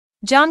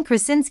John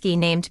Krasinski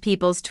named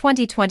People's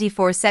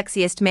 2024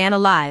 Sexiest Man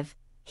Alive.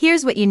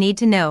 Here's what you need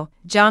to know.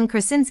 John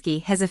Krasinski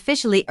has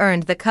officially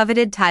earned the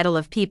coveted title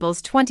of People's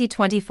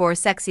 2024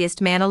 Sexiest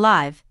Man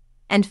Alive,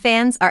 and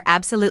fans are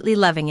absolutely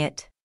loving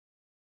it.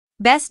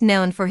 Best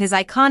known for his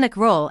iconic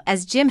role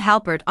as Jim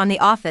Halpert on The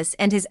Office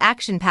and his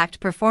action-packed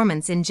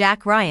performance in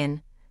Jack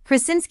Ryan,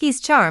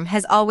 Krasinski's charm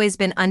has always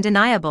been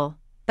undeniable,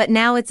 but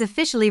now it's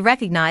officially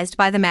recognized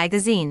by the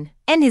magazine.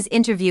 In his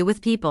interview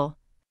with People,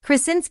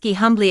 Krasinski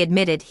humbly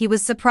admitted he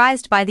was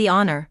surprised by the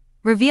honor,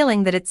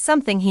 revealing that it's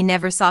something he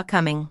never saw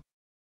coming.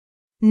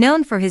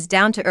 Known for his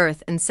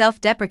down-to-earth and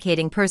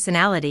self-deprecating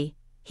personality,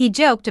 he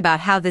joked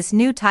about how this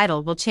new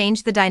title will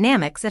change the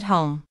dynamics at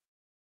home.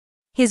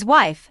 His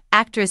wife,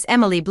 actress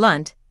Emily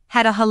Blunt,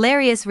 had a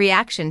hilarious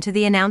reaction to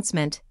the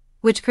announcement,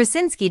 which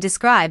Krasinski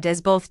described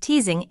as both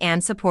teasing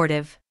and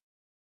supportive.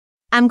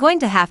 "I'm going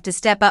to have to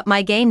step up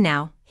my game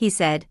now," he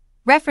said,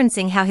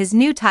 referencing how his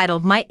new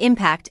title might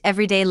impact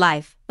everyday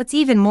life. What's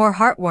even more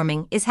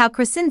heartwarming is how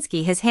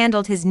Krasinski has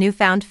handled his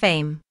newfound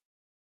fame.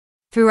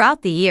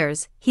 Throughout the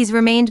years, he's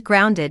remained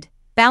grounded,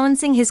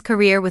 balancing his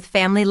career with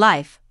family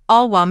life,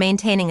 all while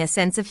maintaining a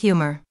sense of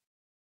humor.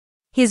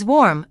 His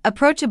warm,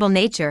 approachable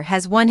nature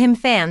has won him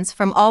fans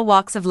from all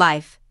walks of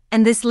life,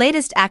 and this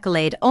latest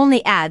accolade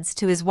only adds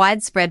to his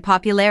widespread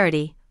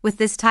popularity. With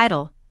this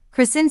title,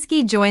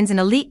 Krasinski joins an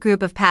elite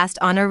group of past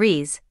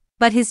honorees,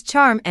 but his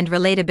charm and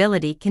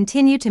relatability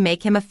continue to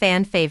make him a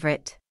fan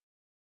favorite.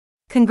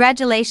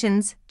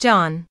 Congratulations,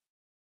 John!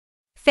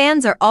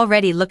 Fans are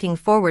already looking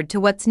forward to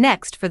what's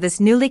next for this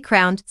newly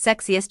crowned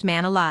Sexiest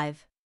Man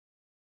Alive.